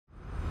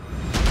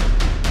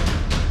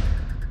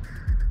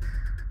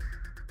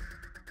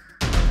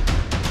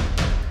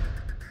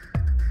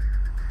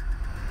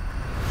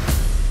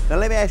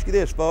let me ask you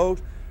this,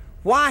 folks.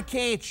 Why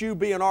can't you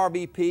be an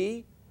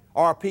RVP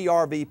or a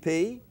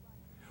PRVP?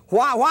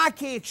 Why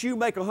can't you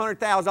make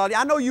 $100,000?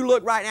 I know you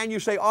look right now and you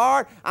say,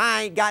 Art,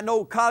 I ain't got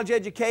no college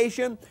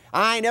education.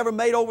 I ain't ever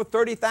made over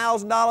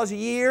 $30,000 a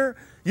year.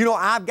 You know,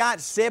 I've got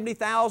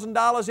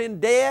 $70,000 in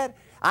debt.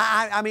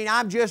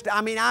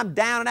 I'm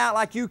down and out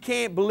like you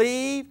can't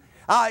believe.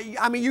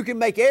 You can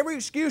make every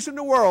excuse in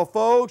the world,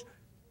 folks.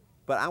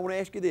 But I want to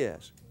ask you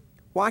this.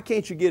 Why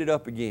can't you get it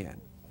up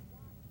again?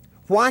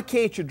 Why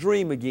can't you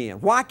dream again?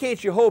 Why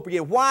can't you hope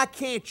again? Why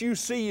can't you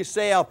see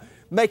yourself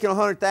making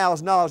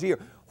 $100,000 a year?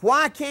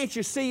 Why can't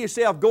you see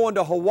yourself going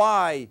to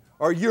Hawaii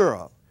or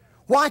Europe?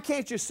 Why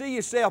can't you see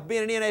yourself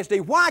being an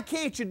NSD? Why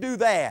can't you do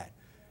that?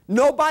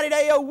 Nobody at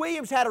A.O.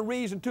 Williams had a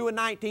reason to in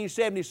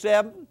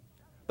 1977.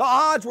 The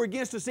odds were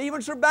against us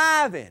even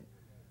surviving.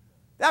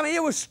 I mean,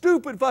 it was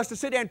stupid for us to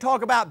sit there and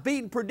talk about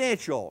beating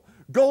Prudential,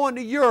 going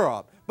to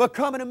Europe,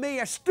 becoming a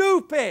millionaire.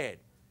 Stupid!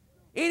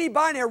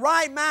 Anybody in their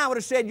right mind would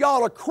have said,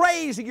 y'all are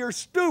crazy, you're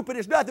stupid,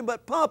 it's nothing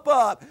but pump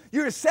up.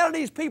 You're selling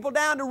these people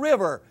down the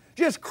river.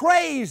 Just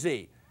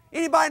crazy.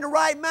 Anybody in the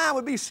right mind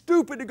would be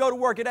stupid to go to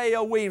work at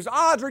A.O. Williams. The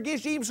odds are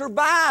against you even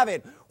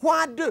surviving.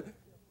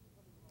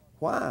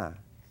 Why?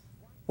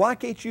 Why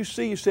can't you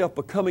see yourself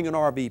becoming an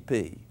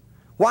RVP?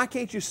 Why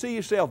can't you see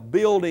yourself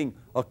building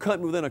a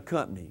company within a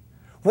company?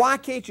 Why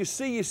can't you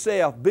see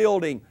yourself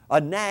building a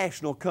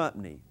national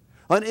company,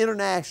 an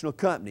international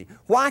company?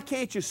 Why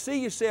can't you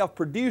see yourself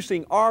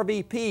producing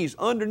RVPs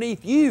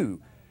underneath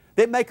you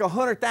that make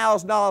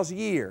 $100,000 a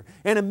year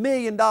and $1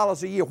 million a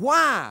year?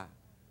 Why?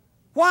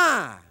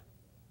 Why?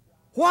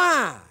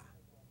 Why?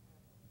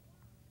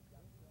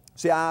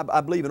 See,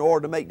 I believe in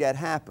order to make that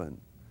happen,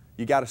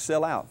 you got to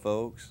sell out,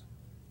 folks.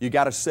 You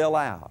got to sell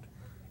out.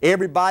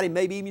 Everybody,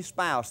 maybe even your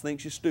spouse,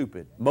 thinks you're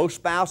stupid. Most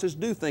spouses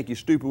do think you're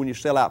stupid when you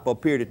sell out for a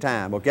period of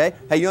time, okay?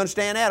 Hey, you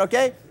understand that,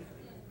 okay?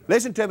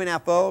 Listen to me now,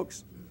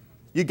 folks.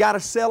 You got to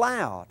sell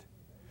out.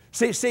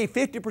 See,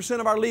 50%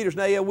 of our leaders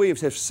in A.O.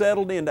 Williams have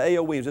settled into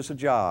A.O. Williams. It's a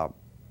job.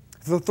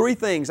 The three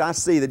things I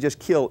see that just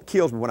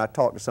kills me when I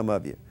talk to some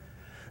of you.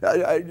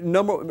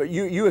 Some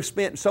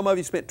of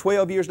you spent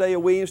 12 years at A.O.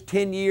 Williams,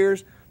 10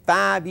 years,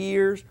 5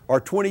 years,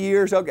 or 20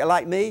 years, okay,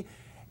 like me.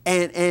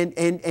 And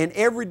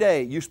every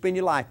day you spend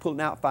your life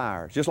pulling out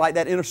fires. Just like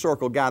that inner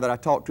circle guy that I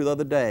talked to the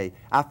other day.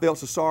 I felt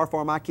so sorry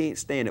for him, I can't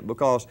stand it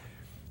because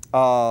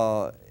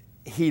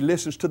he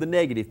listens to the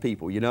negative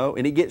people, you know,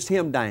 and it gets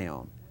him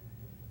down.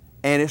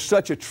 And it's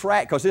such a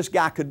track, because this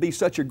guy could be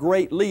such a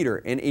great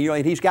leader, and, you know,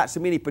 and he's got so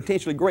many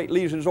potentially great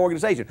leaders in his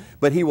organization,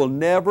 but he will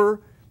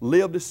never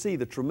live to see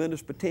the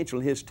tremendous potential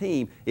in his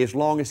team as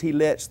long as he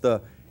lets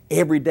the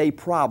everyday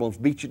problems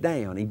beat you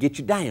down and get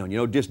you down, you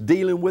know, just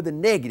dealing with the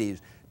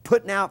negatives,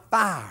 putting out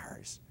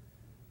fires.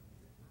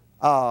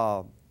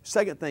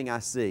 Second thing I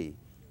see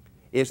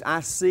is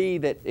I see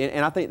that,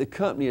 and I think the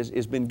company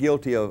has been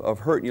guilty of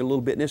hurting you a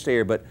little bit in this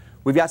area, but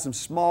we've got some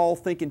small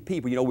thinking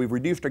people. You know, we've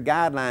reduced our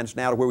guidelines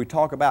now to where we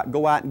talk about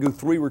go out and do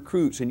 3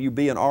 recruits and you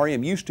be an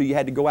RM. Used to, you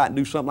had to go out and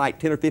do something like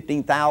 $10,000 or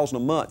 $15,000 a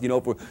month, you know,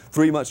 for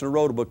 3 months in a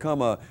row to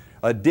become a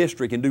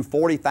district, and do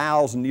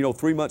 $40,000, you know,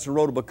 3 months in a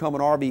row to become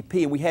an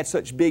RVP, and we had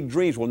such big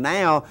dreams. Well,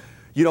 now,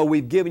 you know,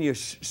 we've given you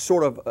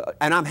sort of,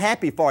 and I'm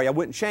happy for you. I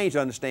wouldn't change,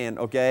 understand,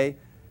 okay?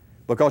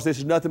 Because this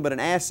is nothing but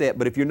an asset.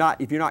 But if you're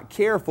not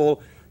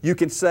careful, you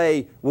can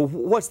say, well,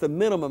 what's the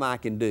minimum I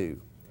can do?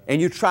 And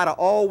you try to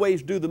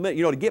always do the minimum.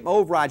 You know, to get my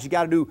overrides, you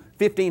got to do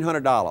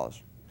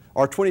 $1,500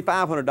 or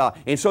 $2,500.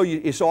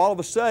 And so all of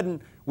a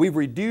sudden, we've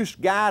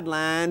reduced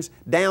guidelines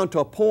down to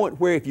a point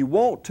where if you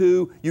want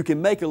to, you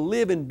can make a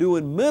living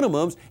doing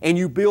minimums, and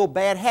you build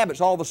bad habits.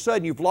 All of a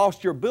sudden, you've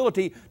lost your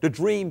ability to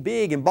dream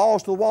big and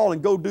balls to the wall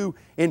and go do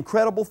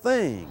incredible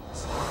things.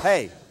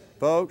 Hey,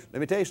 folks,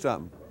 let me tell you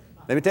something.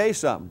 Let me tell you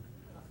something.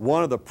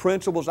 One of the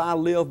principles I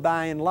live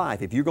by in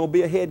life, if you're going to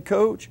be a head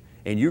coach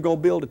and you're going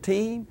to build a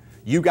team,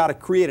 you got to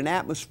create an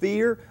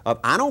atmosphere of,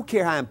 I don't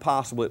care how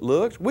impossible it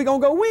looks, we're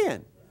going to go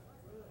win.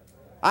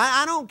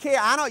 I don't care.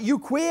 You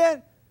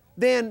quit,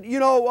 then, you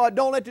know,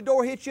 don't let the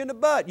door hit you in the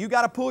butt. You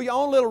got to pull your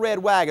own little red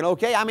wagon,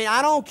 okay? I mean,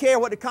 I don't care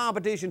what the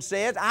competition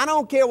says. I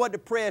don't care what the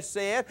press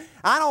says.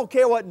 I don't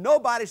care what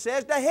nobody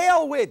says. To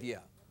hell with you.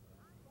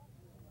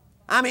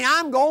 I mean,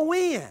 I'm going to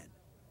win.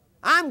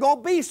 I'm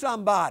going to be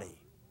somebody.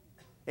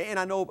 And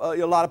I know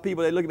a lot of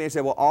people, they look at me and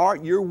say, well,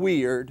 Art, you're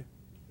weird.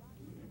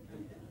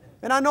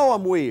 And I know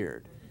I'm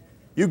weird.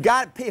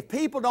 If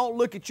people don't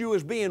look at you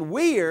as being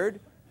weird,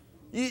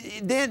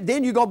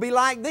 then you're going to be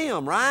like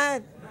them,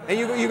 right? And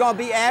you're going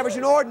to be average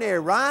and ordinary,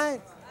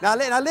 right? Now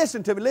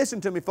listen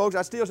to me, folks.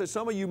 I still say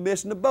some of you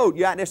missing the boat.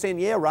 You're out there saying,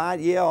 yeah, right,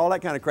 yeah, all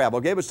that kind of crap,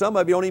 okay? But some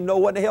of you don't even know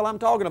what the hell I'm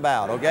talking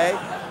about, okay?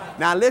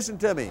 Now listen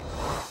to me.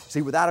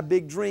 See, without a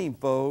big dream,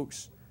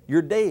 folks,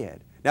 you're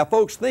dead. Now,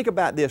 folks, think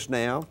about this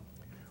now.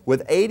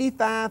 With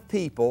 85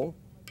 people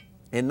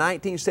in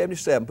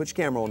 1977, put your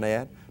camera on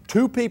that,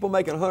 2 people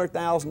making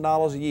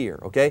 $100,000 a year,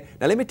 okay?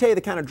 Now, let me tell you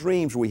the kind of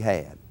dreams we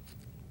had.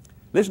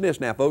 Listen to this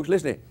now, folks.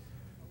 Listen to it.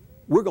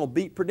 We're going to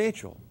beat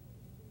Prudential.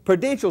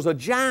 Prudential's a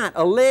giant,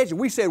 a legend.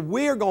 We said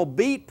we're going to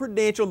beat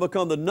Prudential and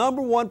become the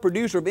 #1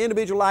 producer of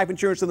individual life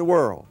insurance in the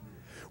world.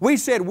 We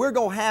said we're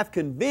going to have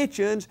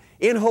conventions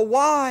in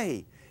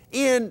Hawaii,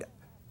 in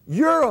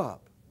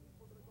Europe.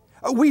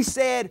 We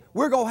said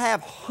we're going to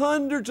have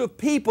hundreds of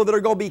people that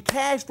are going to be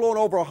cash flowing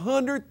over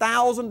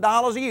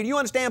 $100,000 a year. Do you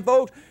understand,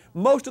 folks?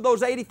 Most of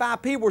those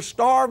 85 people are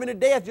starving to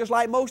death just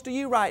like most of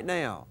you right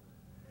now.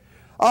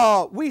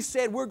 We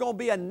said we're going to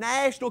be a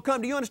national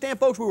company. Do you understand,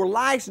 folks? We were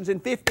licensed in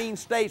 15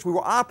 states. We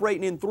were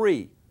operating in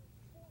 3.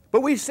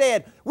 But we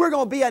said we're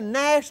going to be a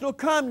national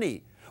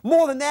company.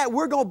 More than that,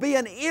 we're going to be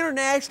an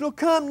international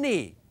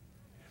company.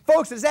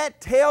 Folks, does that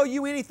tell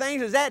you anything?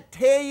 Does that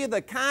tell you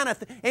the kind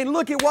of and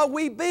look at what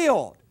we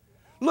built.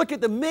 Look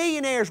at the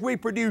millionaires we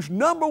produced,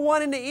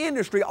 #1 in the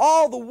industry,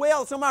 all the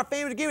wealth some of our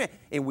families are giving.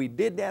 And we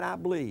did that, I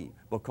believe,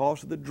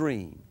 because of the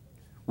dream.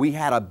 We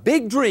had a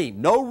big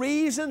dream, no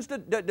reasons to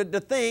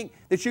think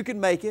that you could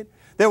make it.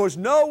 There was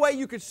no way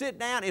you could sit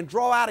down and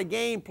draw out a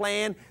game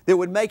plan that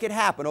would make it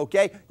happen,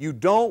 okay? You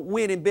don't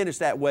win in business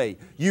that way.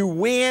 You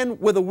win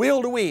with a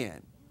will to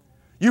win.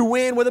 You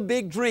win with a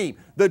big dream.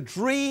 The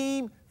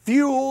dream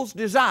fuels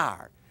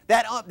desire.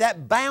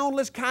 That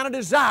boundless kind of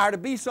desire to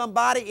be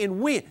somebody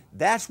and win.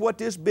 That's what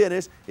this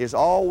business is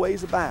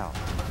always about.